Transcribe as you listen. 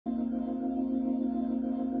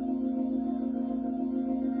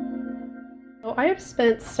So I have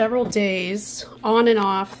spent several days on and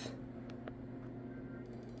off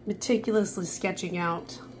meticulously sketching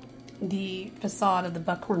out the facade of the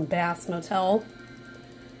Buckhorn Baths Motel.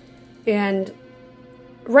 And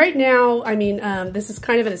right now, I mean, this is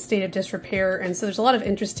kind of in a state of disrepair, and so there's a lot of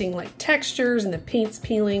interesting like textures and the paint's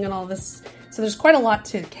peeling and all this. So there's quite a lot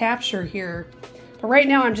to capture here. But right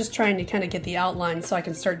now I'm just trying to kind of get the outline so I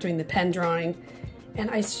can start doing the pen drawing. And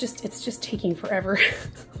it's just taking forever.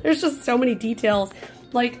 There's just so many details.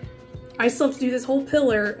 Like, I still have to do this whole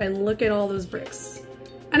pillar and look at all those bricks.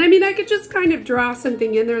 And I mean, I could just kind of draw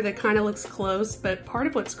something in there that kind of looks close, but part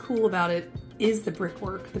of what's cool about it is the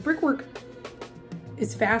brickwork. The brickwork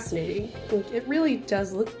is fascinating. Like, it really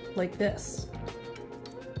does look like this.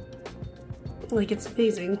 Like, it's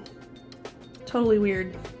amazing. Totally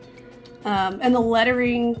weird. And the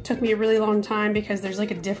lettering took me a really long time because there's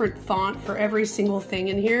like a different font for every single thing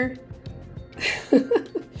in here.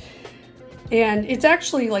 And it's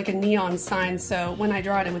actually like a neon sign, so when I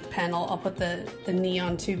draw it in with pen, I'll put the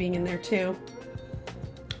neon tubing in there too.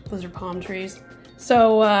 Those are palm trees.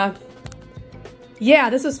 So, yeah,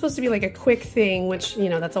 this is supposed to be like a quick thing, which, you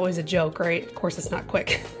know, that's always a joke, right? Of course it's not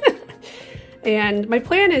quick. And my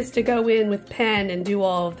plan is to go in with pen and do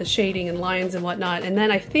all of the shading and lines and whatnot. And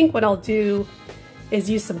then I think what I'll do is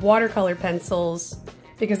use some watercolor pencils,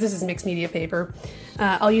 because this is mixed media paper.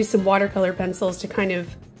 I'll use some watercolor pencils to kind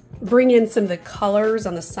of bring in some of the colors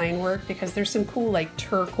on the sign work, because there's some cool like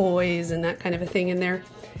turquoise and that kind of a thing in there.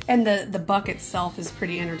 And the buck itself is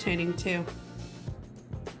pretty entertaining too.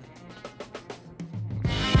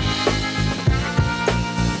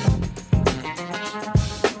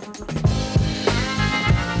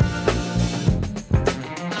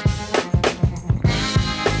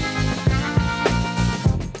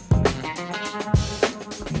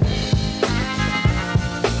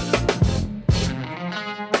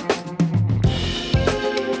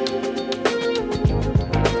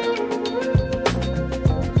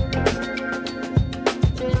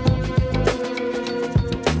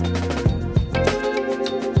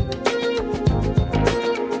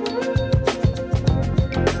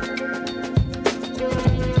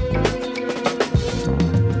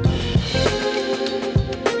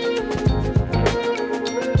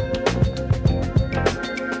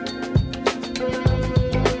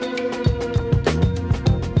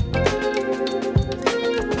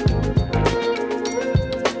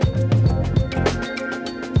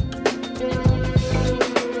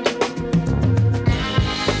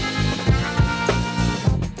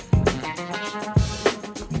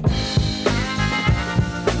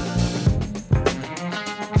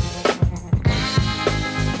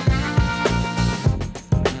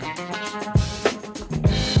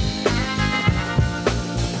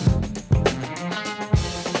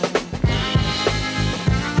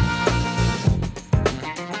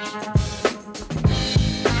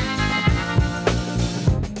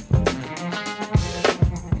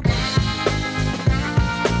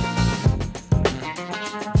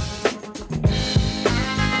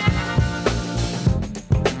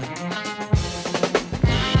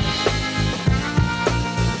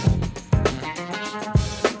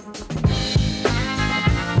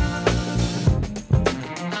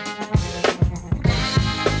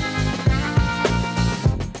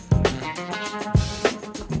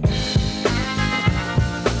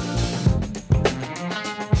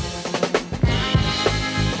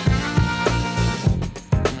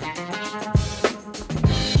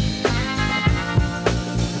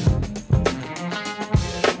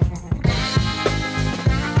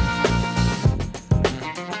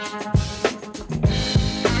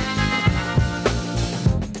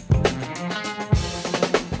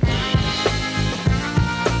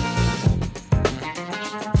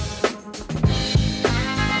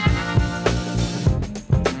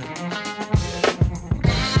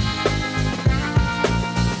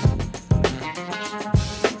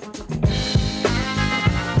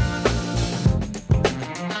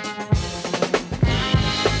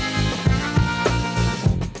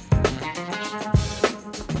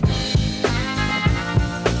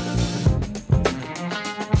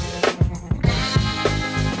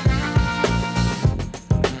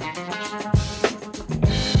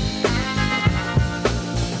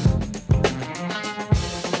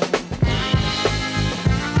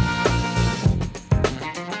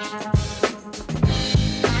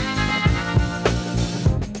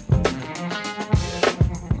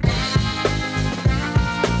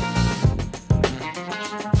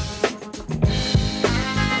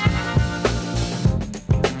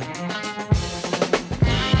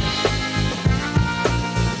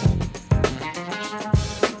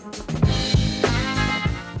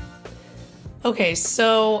 Okay,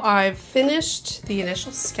 so I've finished the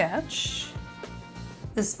initial sketch.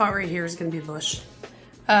 This spot right here is going to be a bush.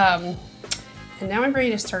 And now I'm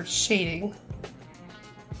ready to start shading.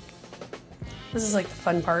 This is like the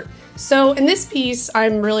fun part. So in this piece,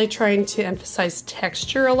 I'm really trying to emphasize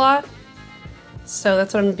texture a lot. So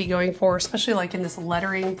that's what I'm going to be going for, especially like in this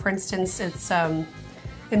lettering, for instance. It's in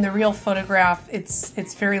the real photograph,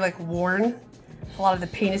 it's very like worn. A lot of the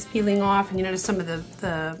paint is peeling off, and you notice some of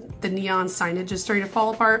the neon signage is starting to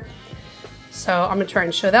fall apart. So I'm gonna try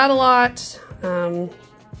and show that a lot. And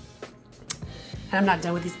I'm not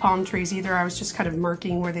done with these palm trees either. I was just kind of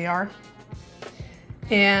marking where they are.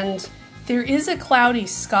 And there is a cloudy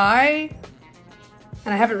sky,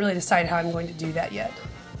 and I haven't really decided how I'm going to do that yet.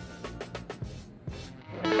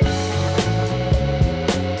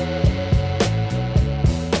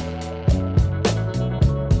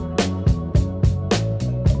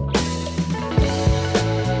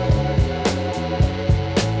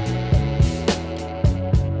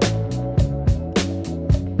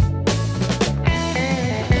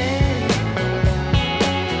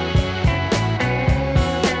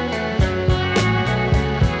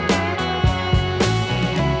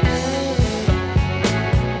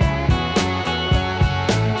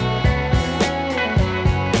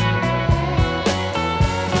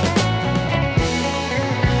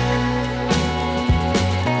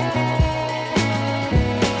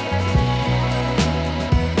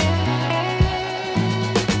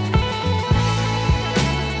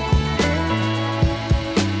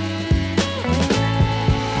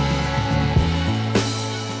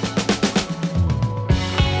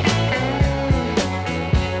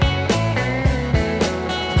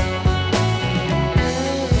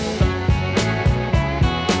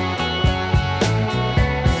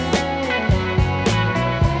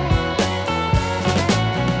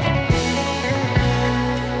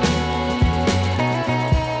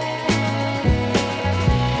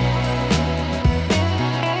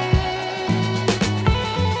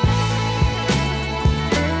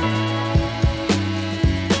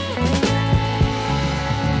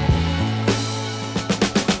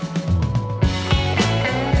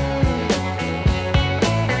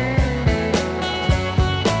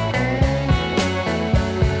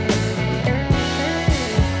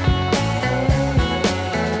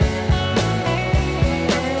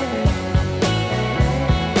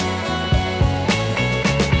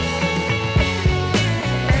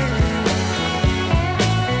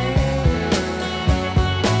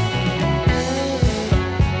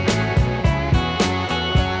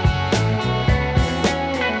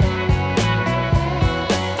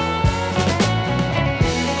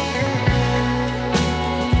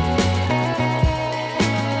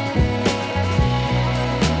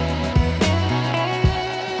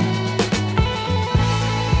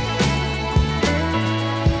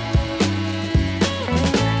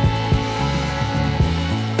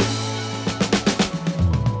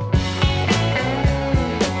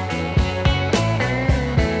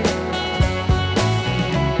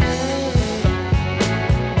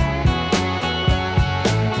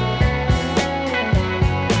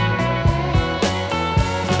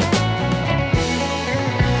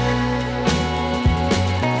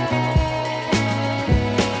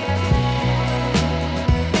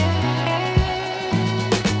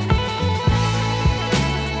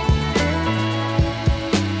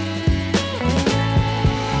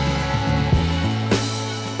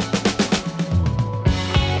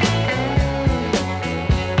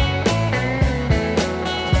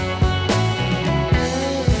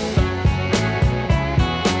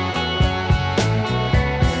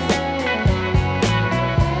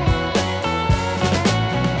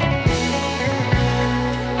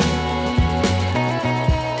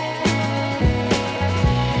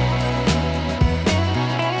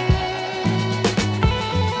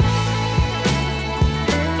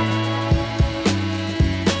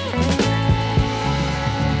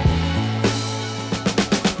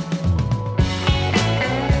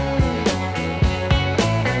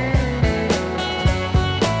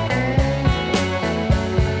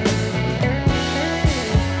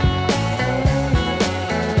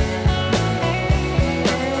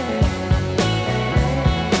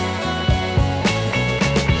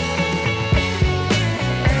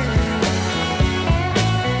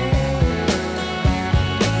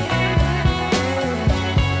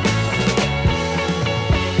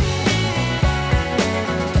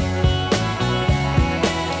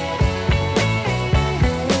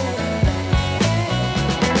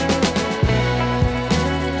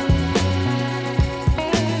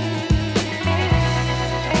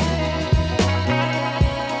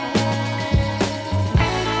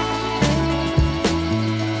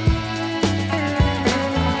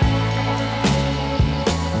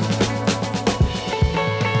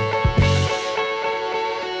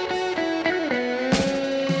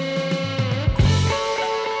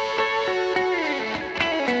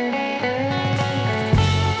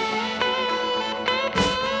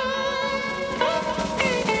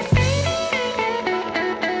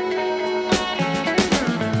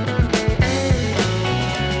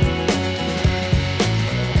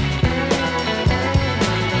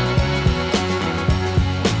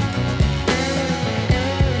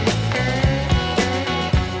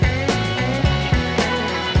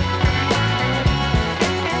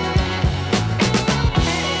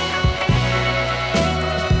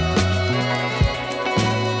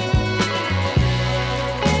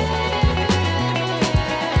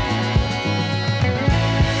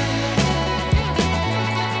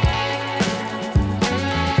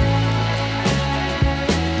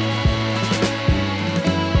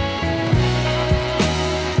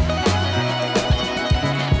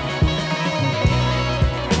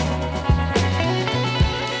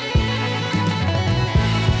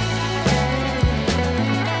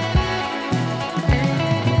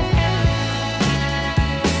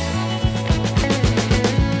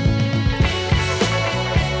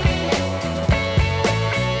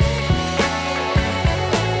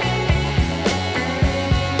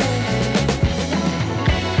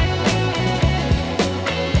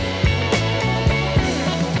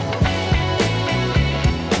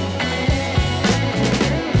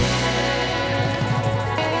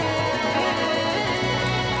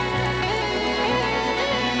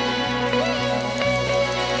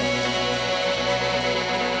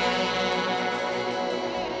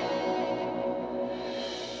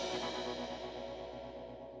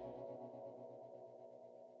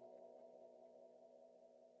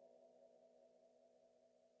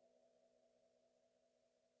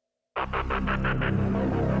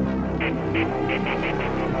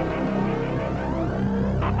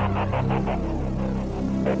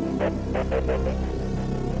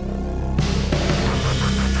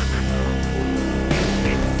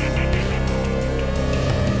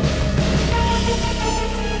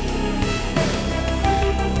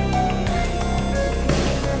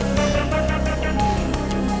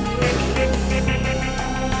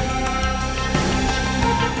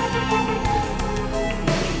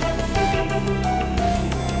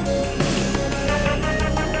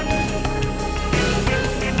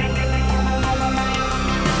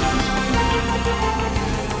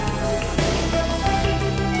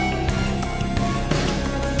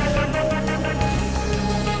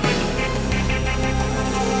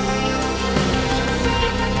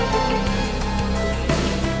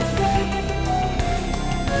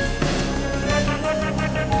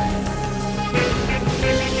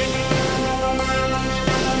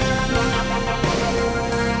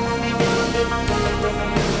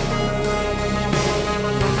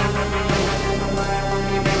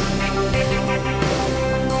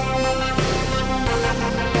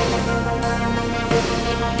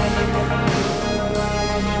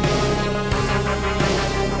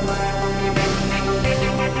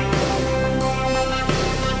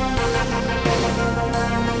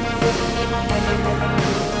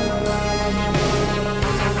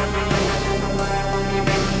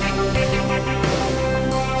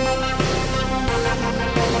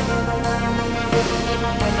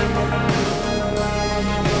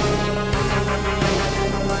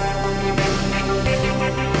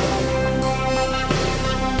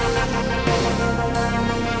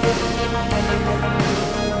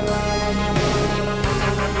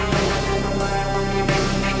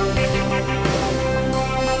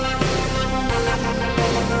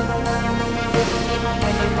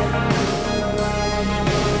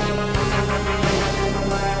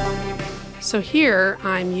 So here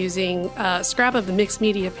I'm using a scrap of the mixed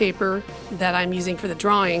media paper that I'm using for the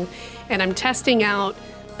drawing, and I'm testing out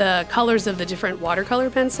the colors of the different watercolor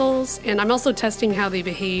pencils, and I'm also testing how they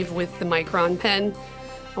behave with the micron pen.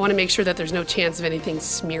 I want to make sure that there's no chance of anything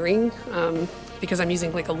smearing because I'm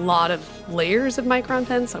using like a lot of layers of micron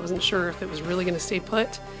pen, so I wasn't sure if it was really going to stay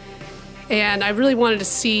put. And I really wanted to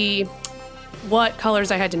see what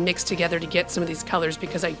colors I had to mix together to get some of these colors,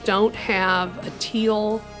 because I don't have a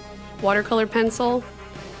teal watercolor pencil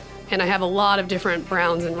and I have a lot of different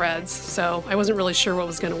browns and reds, so I wasn't really sure what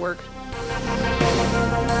was going to work.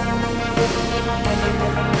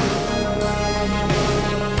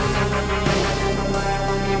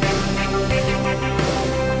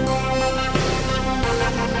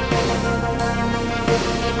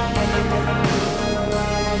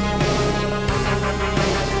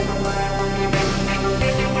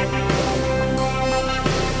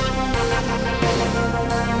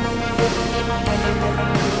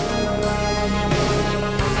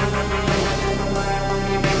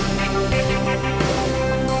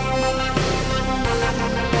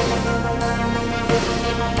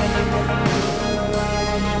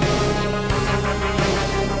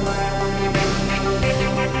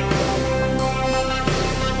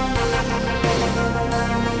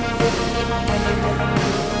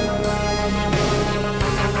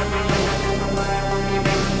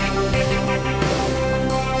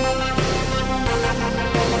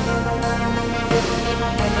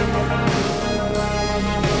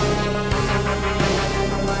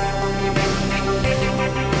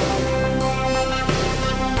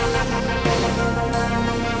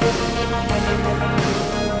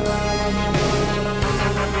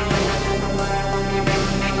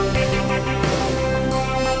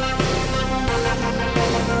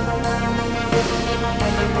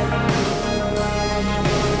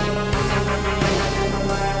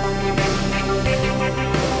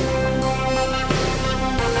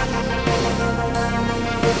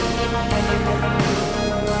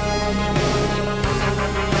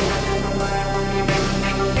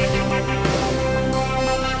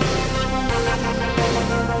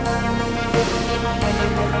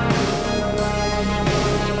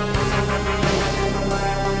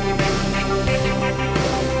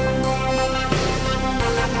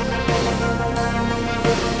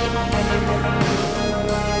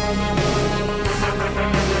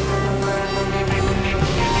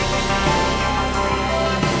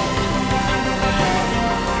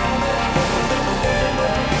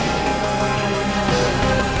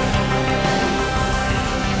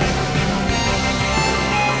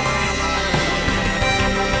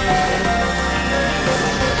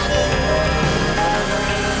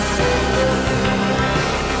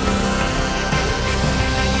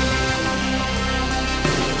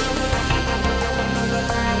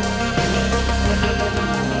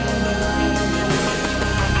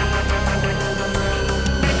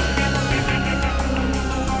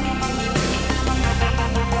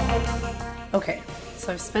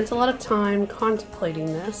 So I've spent a lot of time contemplating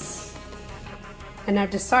this, and I've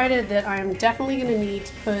decided that I'm definitely going to need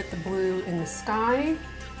to put the blue in the sky,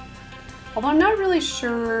 although I'm not really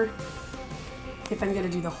sure if I'm going to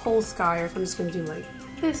do the whole sky or if I'm just going to do like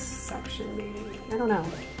this section maybe. I don't know.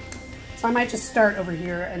 So I might just start over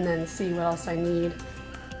here and then see what else I need.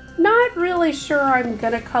 Not really sure I'm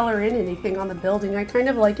going to color in anything on the building. I kind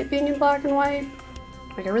of like it being in black and white.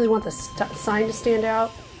 Like I really want the sign to stand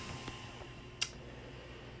out.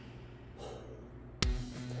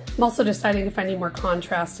 I'm also deciding if I need more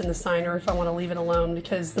contrast in the sign or if I want to leave it alone,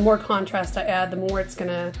 because the more contrast I add, the more it's going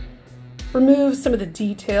to remove some of the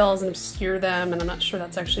details and obscure them, and I'm not sure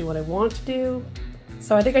that's actually what I want to do.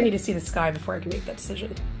 So I think I need to see the sky before I can make that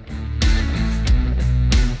decision.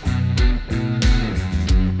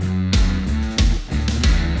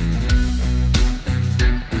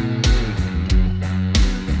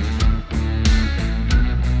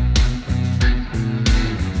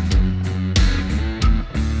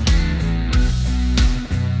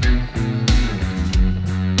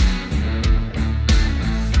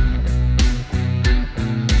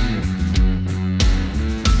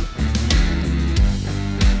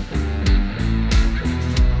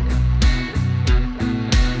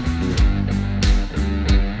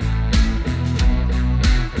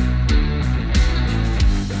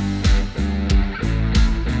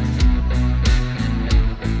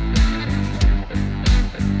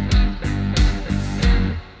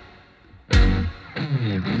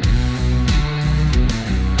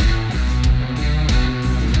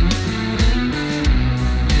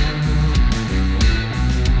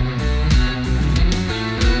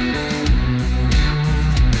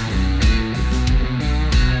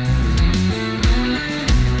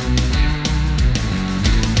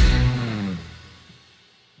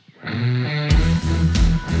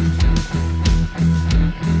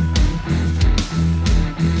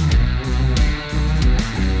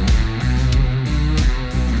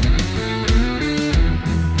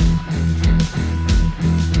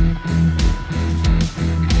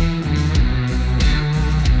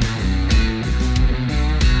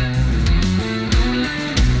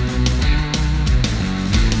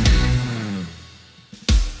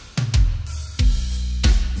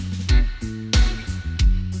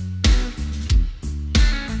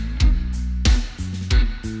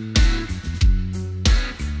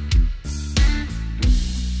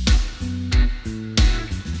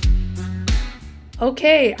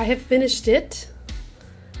 Okay, I have finished it.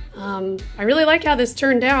 I really like how this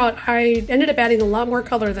turned out. I ended up adding a lot more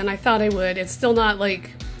color than I thought I would. It's still not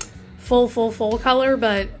like full color,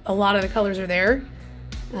 but a lot of the colors are there.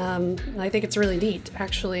 I think it's really neat,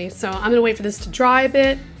 actually. So I'm gonna wait for this to dry a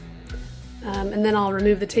bit, and then I'll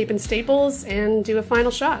remove the tape and staples and do a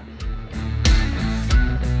final shot.